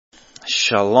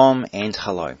Shalom and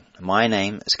hello. My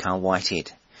name is Carl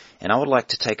Whitehead, and I would like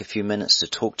to take a few minutes to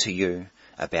talk to you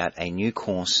about a new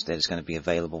course that is going to be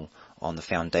available on the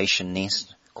Foundation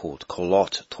Nest called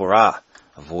Kolot Torah,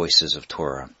 Voices of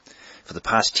Torah. For the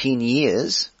past 10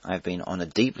 years, I've been on a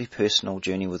deeply personal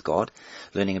journey with God,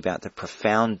 learning about the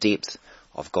profound depth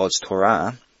of God's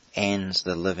Torah and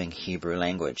the living Hebrew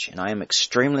language. And I am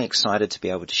extremely excited to be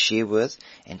able to share with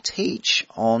and teach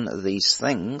on these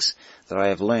things that I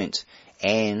have learnt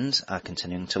and are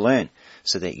continuing to learn,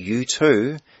 so that you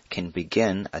too can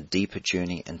begin a deeper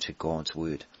journey into God's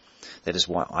Word. That is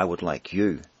why I would like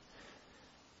you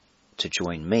to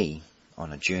join me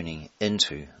on a journey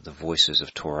into the voices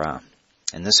of Torah.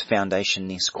 In this Foundation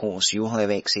Nest course, you will have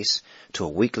access to a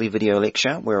weekly video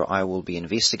lecture where I will be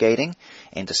investigating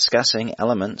and discussing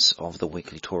elements of the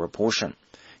weekly Torah portion.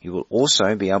 You will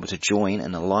also be able to join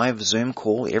in a live Zoom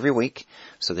call every week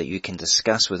so that you can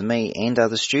discuss with me and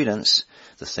other students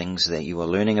the things that you are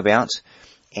learning about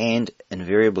and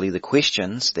invariably the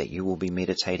questions that you will be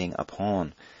meditating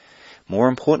upon. More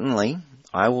importantly,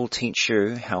 I will teach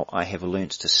you how I have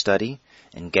learnt to study,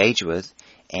 engage with,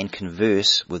 and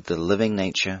converse with the living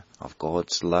nature of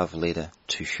God's love letter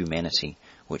to humanity,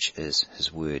 which is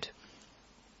His Word.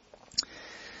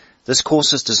 This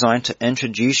course is designed to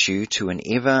introduce you to an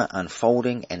ever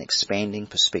unfolding and expanding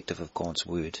perspective of God's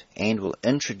Word, and will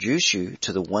introduce you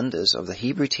to the wonders of the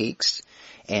Hebrew text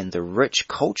and the rich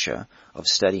culture of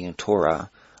studying Torah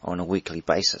on a weekly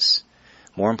basis.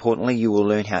 More importantly, you will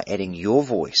learn how adding your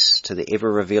voice to the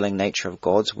ever-revealing nature of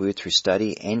God's Word through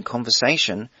study and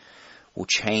conversation will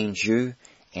change you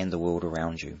and the world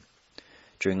around you.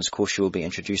 During this course, you will be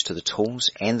introduced to the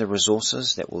tools and the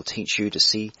resources that will teach you to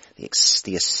see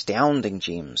the astounding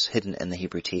gems hidden in the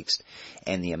Hebrew text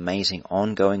and the amazing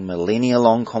ongoing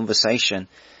millennia-long conversation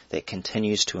that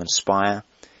continues to inspire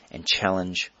and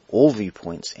challenge all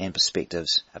viewpoints and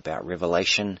perspectives about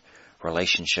revelation,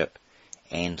 relationship,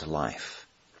 and life.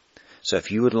 So if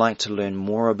you would like to learn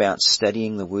more about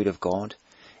studying the Word of God,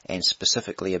 and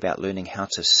specifically about learning how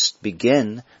to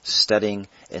begin studying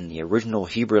in the original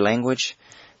Hebrew language,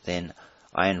 then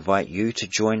I invite you to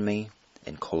join me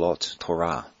in Kolot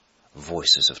Torah,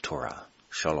 Voices of Torah.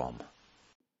 Shalom.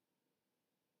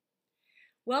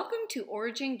 Welcome to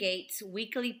Origin Gate's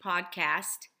weekly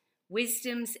podcast,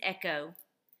 Wisdom's Echo.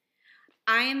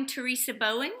 I am Teresa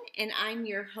Bowen, and I'm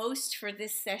your host for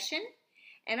this session,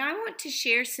 and I want to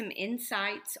share some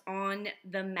insights on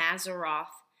the Mazzaroth,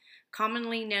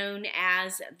 commonly known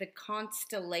as the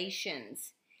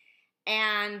constellations,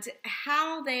 and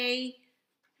how they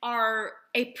are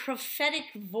a prophetic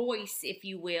voice, if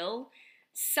you will,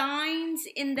 signs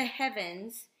in the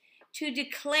heavens to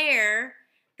declare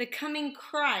the coming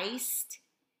Christ,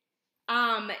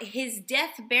 His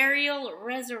death, burial,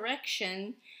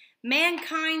 resurrection,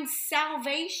 mankind's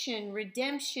salvation,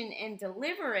 redemption, and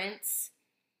deliverance,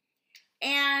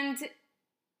 and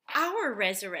our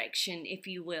resurrection, if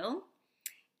you will,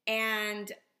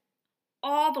 and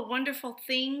all the wonderful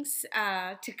things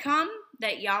to come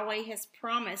that Yahweh has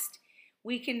promised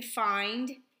we can find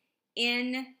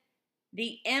in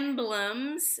the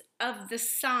emblems of the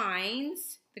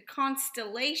signs, the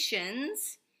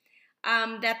constellations,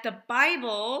 that the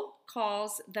Bible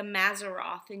calls the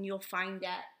Mazzaroth, and you'll find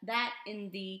that in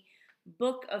the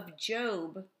book of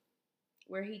Job,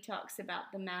 where he talks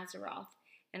about the Mazzaroth.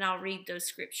 And I'll read those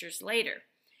scriptures later.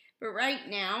 But right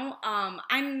now,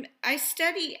 I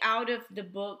study out of the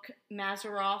book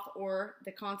Mazzaroth, or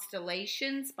The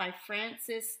Constellations by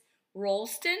Francis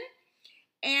Rolleston.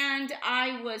 And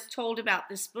I was told about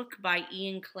this book by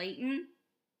Ian Clayton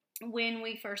when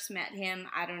we first met him.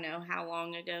 I don't know how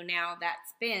long ago now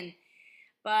that's been.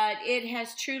 But it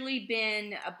has truly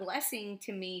been a blessing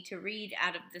to me to read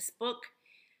out of this book,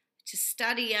 to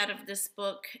study out of this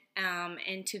book,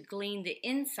 and to glean the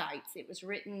insights. It was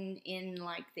written in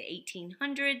like the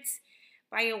 1800s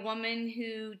by a woman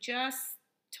who just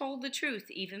told the truth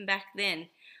even back then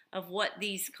of what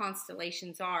these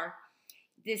constellations are.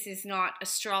 This is not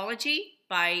astrology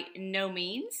by no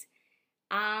means,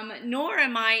 nor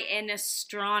am I an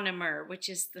astronomer, which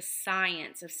is the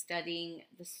science of studying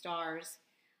the stars.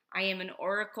 I am an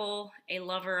oracle, a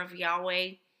lover of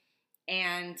Yahweh,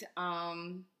 and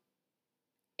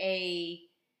a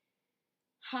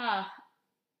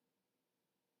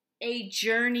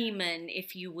journeyman,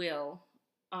 if you will,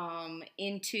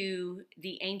 into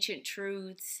the ancient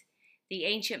truths, the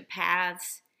ancient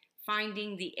paths,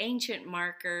 finding the ancient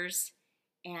markers,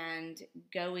 and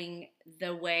going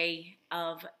the way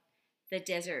of the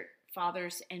desert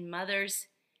fathers and mothers,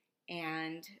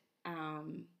 and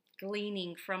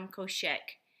gleaning from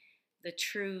Koshek the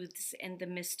truths, and the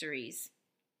mysteries.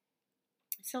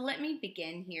 So let me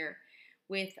begin here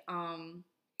with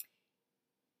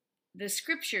the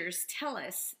scriptures tell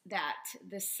us that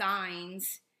the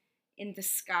signs in the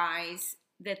skies,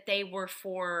 that they were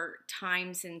for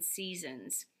times and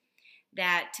seasons,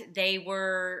 that they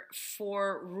were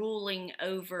for ruling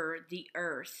over the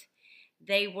earth.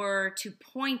 They were to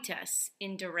point us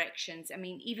in directions. I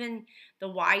mean, even the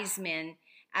wise men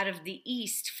out of the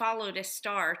east followed a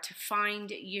star to find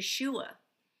Yeshua.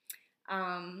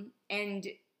 And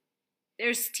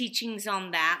there's teachings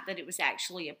on that it was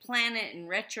actually a planet in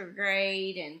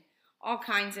retrograde and all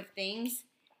kinds of things.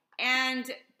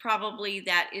 And probably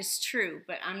that is true,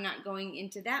 but I'm not going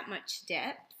into that much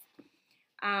depth.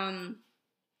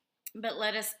 But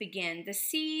let us begin. The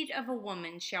seed of a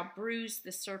woman shall bruise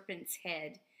the serpent's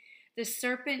head. The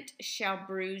serpent shall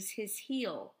bruise his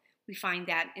heel. We find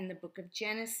that in the book of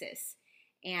Genesis.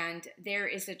 And there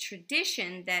is a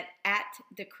tradition that at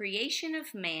the creation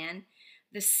of man,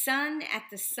 the sun at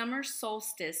the summer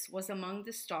solstice was among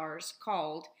the stars,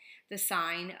 called the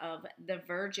sign of the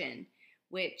Virgin,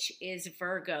 which is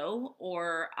Virgo,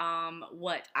 or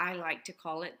what I like to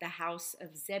call it, the house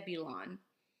of Zebulon.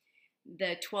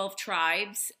 The 12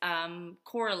 tribes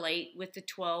correlate with the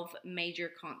 12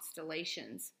 major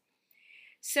constellations.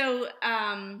 So,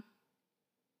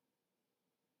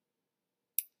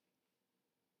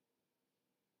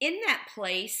 in that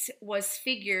place was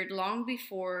figured long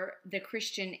before the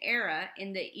Christian era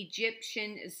in the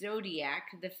Egyptian zodiac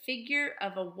the figure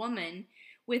of a woman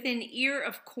with an ear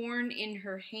of corn in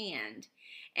her hand,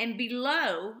 and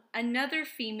below another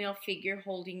female figure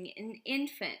holding an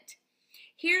infant.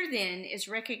 Here then is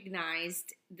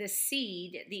recognized the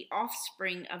seed, the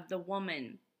offspring of the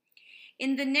woman.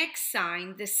 In the next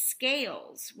sign, the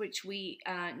scales, which we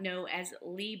know as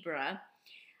Libra,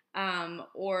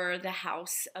 or the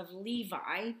house of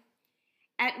Levi,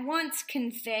 at once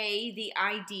convey the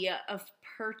idea of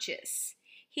purchase.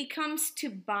 He comes to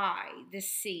buy, the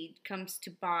seed comes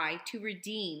to buy, to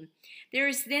redeem. There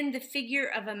is then the figure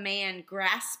of a man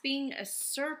grasping a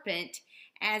serpent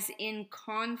as in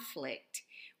conflict.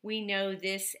 We know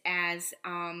this as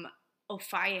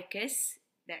Ophiuchus,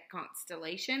 that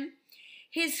constellation.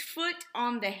 His foot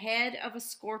on the head of a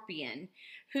scorpion,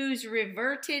 whose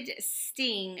reverted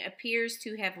sting appears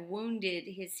to have wounded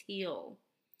his heel.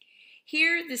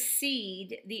 Here the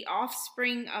seed, the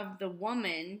offspring of the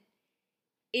woman,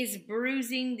 is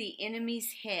bruising the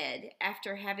enemy's head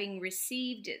after having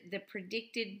received the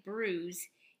predicted bruise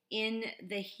in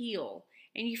the heel.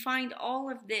 And you find all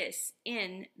of this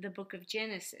in the book of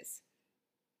Genesis.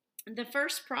 The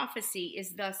first prophecy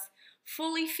is thus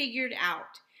fully figured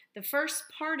out. The first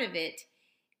part of it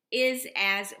is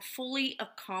as fully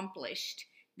accomplished.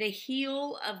 The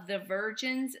heel of the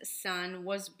virgin's son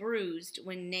was bruised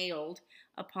when nailed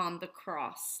upon the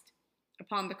cross.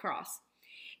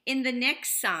 In the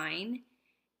next sign,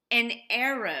 an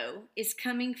arrow is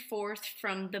coming forth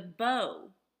from the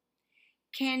bow.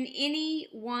 Can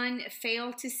anyone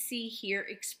fail to see here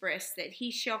expressed that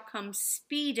he shall come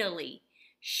speedily,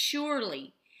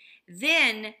 surely?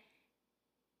 Then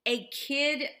a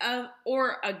kid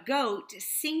or a goat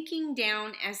sinking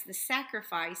down as the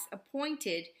sacrifice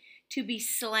appointed to be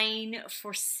slain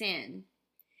for sin.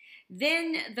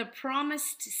 Then the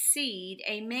promised seed,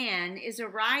 a man, is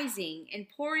arising and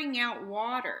pouring out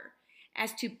water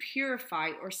as to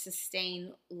purify or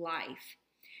sustain life.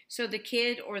 So the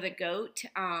kid or the goat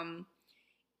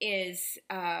is,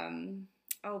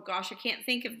 oh gosh, I can't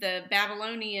think of the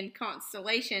Babylonian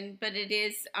constellation, but it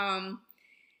is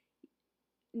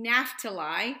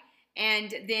Naphtali,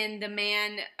 and then the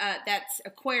man, that's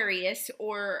Aquarius,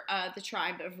 or the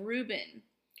tribe of Reuben.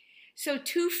 So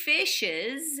two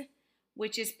fishes,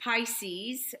 which is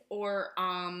Pisces, or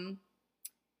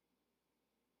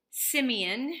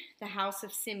Simeon, the house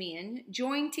of Simeon,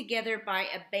 joined together by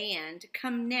a band,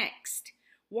 come next.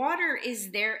 Water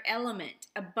is their element.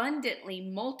 Abundantly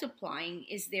multiplying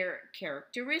is their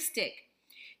characteristic.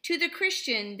 To the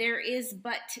Christian, there is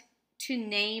but to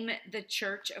name the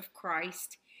Church of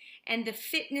Christ, and the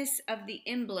fitness of the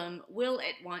emblem will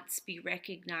at once be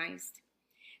recognized.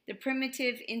 The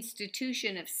primitive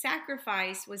institution of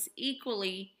sacrifice was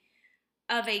equally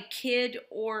of a kid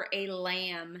or a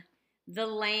lamb. The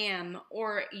lamb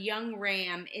or young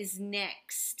ram is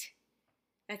next.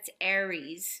 That's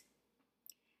Aries.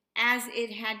 As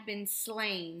it had been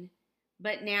slain,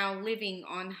 but now living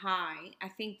on high. I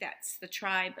think that's the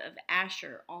tribe of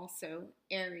Asher, also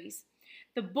Aries.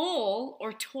 The bull,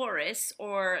 or Taurus,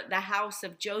 or the house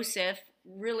of Joseph,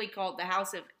 really called the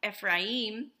house of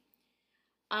Ephraim,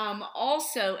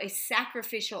 also a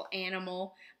sacrificial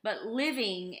animal, but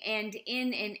living and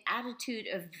in an attitude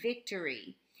of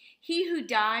victory. He who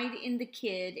died in the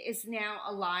kid is now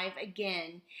alive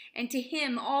again, and to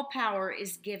him all power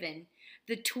is given.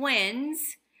 The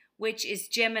twins, which is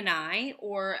Gemini,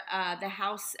 or the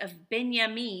house of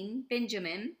Benjamin,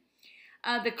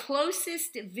 the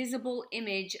closest visible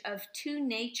image of two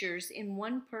natures in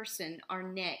one person, are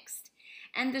next.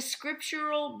 And the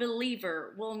scriptural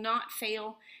believer will not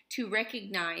fail to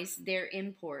recognize their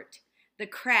import. The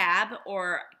crab,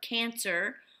 or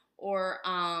Cancer, or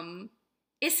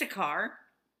Issachar,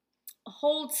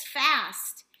 holds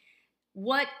fast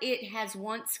what it has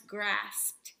once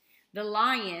grasped. The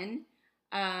lion,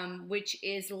 which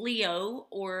is Leo,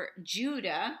 or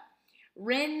Judah,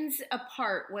 rends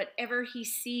apart whatever he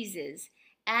seizes,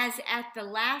 as at the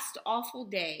last awful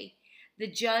day the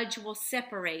judge will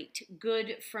separate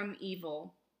good from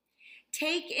evil.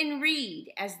 Take and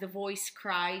read, as the voice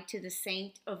cried to the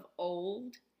saint of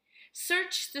old.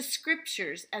 Search the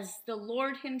scriptures as the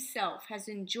Lord himself has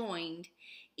enjoined,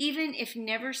 even if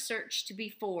never searched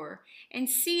before, and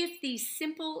see if these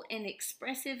simple and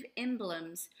expressive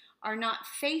emblems are not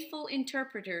faithful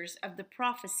interpreters of the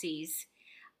prophecies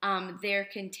there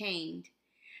contained.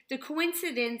 The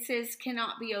coincidences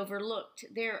cannot be overlooked.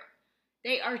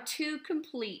 They are too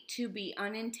complete to be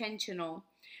unintentional.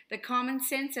 The common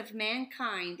sense of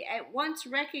mankind at once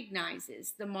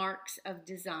recognizes the marks of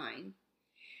design.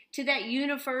 To that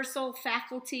universal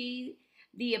faculty,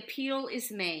 the appeal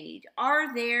is made.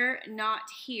 Are there not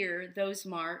here those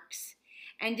marks?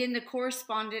 And in the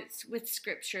correspondence with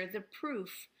Scripture, the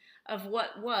proof of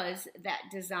what was that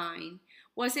design?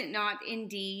 Was it not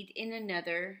indeed in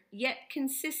another, yet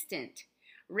consistent,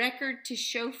 record to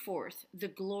show forth the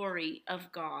glory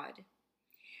of God?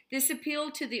 This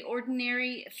appeal to the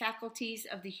ordinary faculties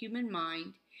of the human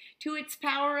mind, to its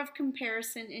power of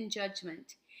comparison and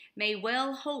judgment, may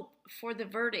well hope for the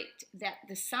verdict that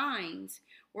the signs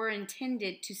were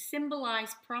intended to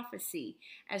symbolize prophecy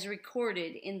as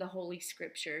recorded in the Holy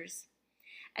Scriptures.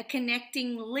 A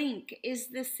connecting link is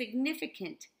the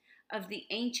significance of the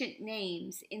ancient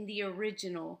names in the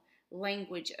original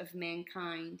language of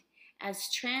mankind,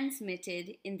 as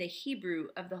transmitted in the Hebrew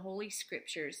of the Holy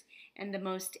Scriptures and the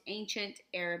most ancient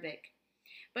Arabic.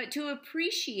 But to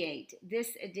appreciate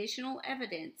this additional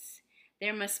evidence,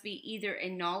 there must be either a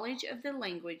knowledge of the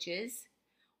languages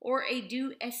or a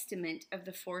due estimate of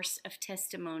the force of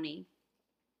testimony.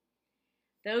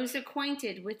 Those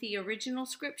acquainted with the original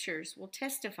Scriptures will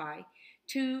testify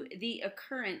to the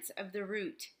occurrence of the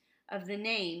root of the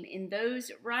name in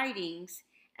those writings,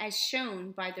 as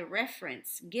shown by the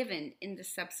reference given in the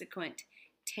subsequent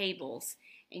tables.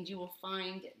 And you will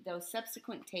find those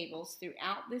subsequent tables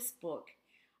throughout this book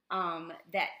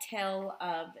that tell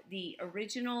of the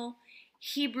original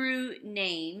Hebrew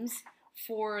names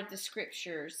for the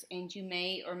Scriptures. And you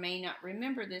may or may not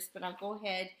remember this, but I'll go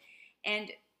ahead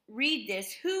and read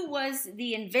this. Who was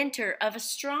the inventor of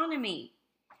astronomy?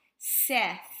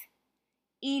 Seth,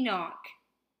 Enoch,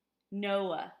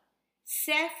 Noah.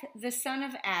 Seth, the son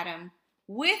of Adam,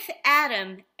 with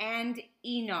Adam and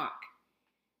Enoch.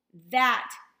 That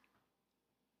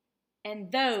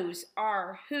and those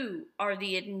are who are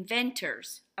the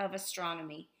inventors of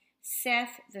astronomy.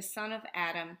 Seth, the son of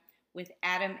Adam, with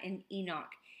Adam and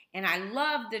Enoch. And I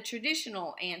love the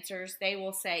traditional answers. They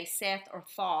will say Seth or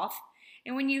Thoth.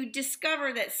 And when you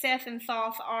discover that Seth and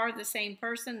Thoth are the same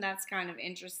person, that's kind of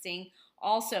interesting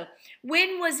also.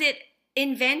 When was it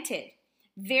invented?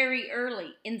 Very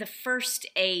early, in the first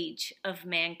age of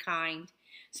mankind.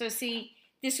 So see,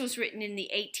 this was written in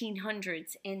the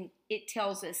 1800s, and it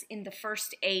tells us in the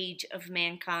first age of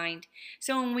mankind.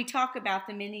 So when we talk about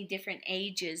the many different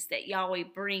ages that Yahweh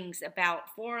brings about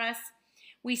for us,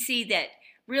 we see that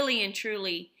really and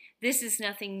truly, this is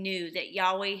nothing new, that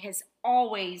Yahweh has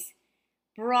always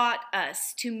brought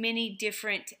us to many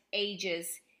different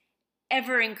ages,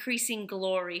 ever increasing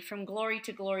glory, from glory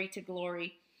to glory to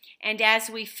glory. And as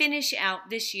we finish out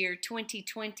this year,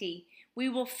 2020, we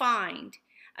will find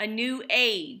a new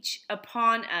age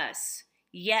upon us,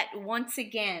 yet once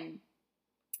again,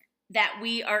 that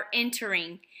we are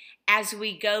entering as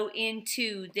we go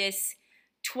into this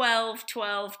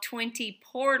 12-12-20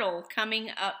 portal coming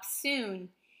up soon.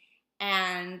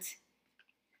 And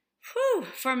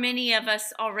for many of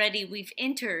us already, we've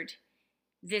entered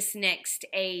this next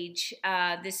age,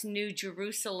 this new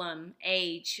Jerusalem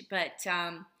age, but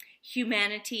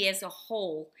humanity as a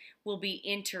whole will be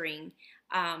entering,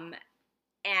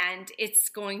 and it's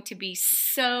going to be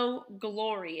so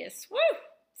glorious. Woo!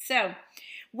 So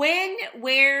When,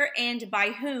 where, and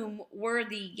by whom were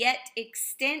the yet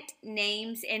extant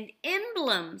names and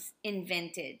emblems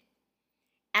invented?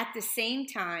 At the same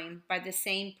time, by the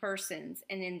same persons,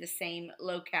 and in the same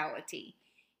locality.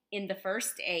 In the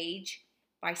first age,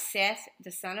 by Seth,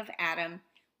 the son of Adam,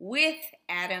 with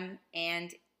Adam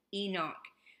and Enoch.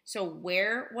 So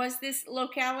where was this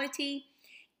locality?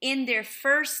 In their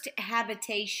first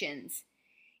habitations,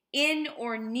 in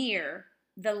or near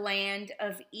the land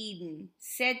of Eden,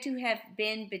 said to have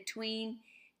been between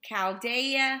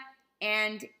Chaldea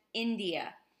and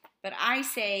India. But I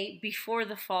say before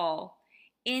the fall,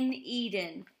 in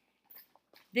Eden,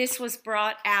 this was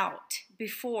brought out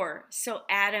before, so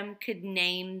Adam could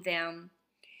name them.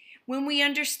 When we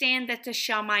understand that the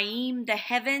Shamayim, the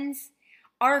heavens,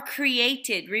 are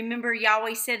created. Remember,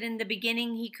 Yahweh said in the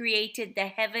beginning, He created the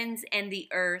heavens and the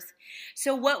earth.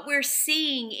 So what we're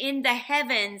seeing in the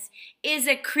heavens is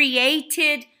a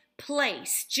created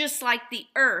place, just like the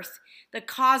earth, the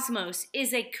cosmos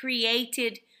is a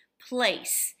created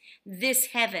place. This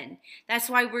heaven. That's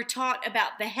why we're taught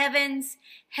about the heavens,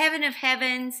 heaven of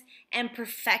heavens, and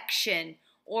perfection,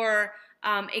 or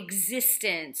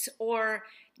existence, or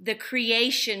the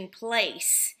creation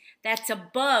place that's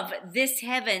above this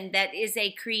heaven, that is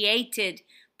a created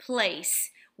place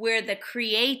where the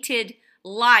created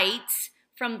lights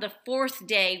from the fourth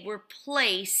day were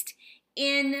placed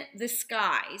in the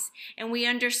skies. And we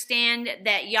understand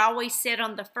that Yahweh said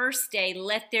on the first day,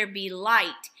 let there be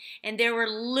light. And there were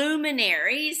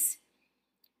luminaries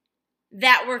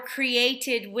that were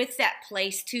created with that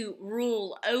place to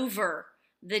rule over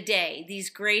the day, these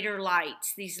greater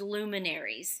lights, these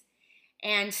luminaries.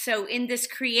 And so in this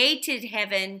created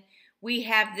heaven, we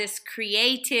have this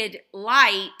created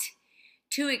light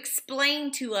to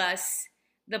explain to us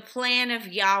the plan of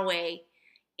Yahweh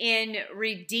in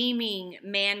redeeming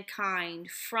mankind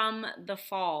from the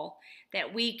fall,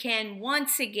 that we can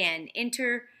once again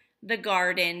enter the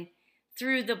garden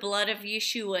through the blood of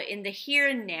Yeshua in the here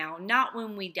and now, not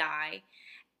when we die,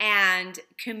 and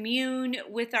commune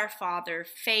with our Father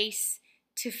face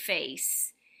to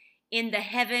face in the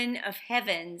heaven of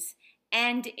heavens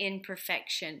and in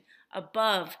perfection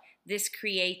above this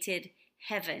created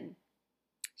heaven.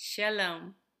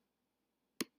 Shalom.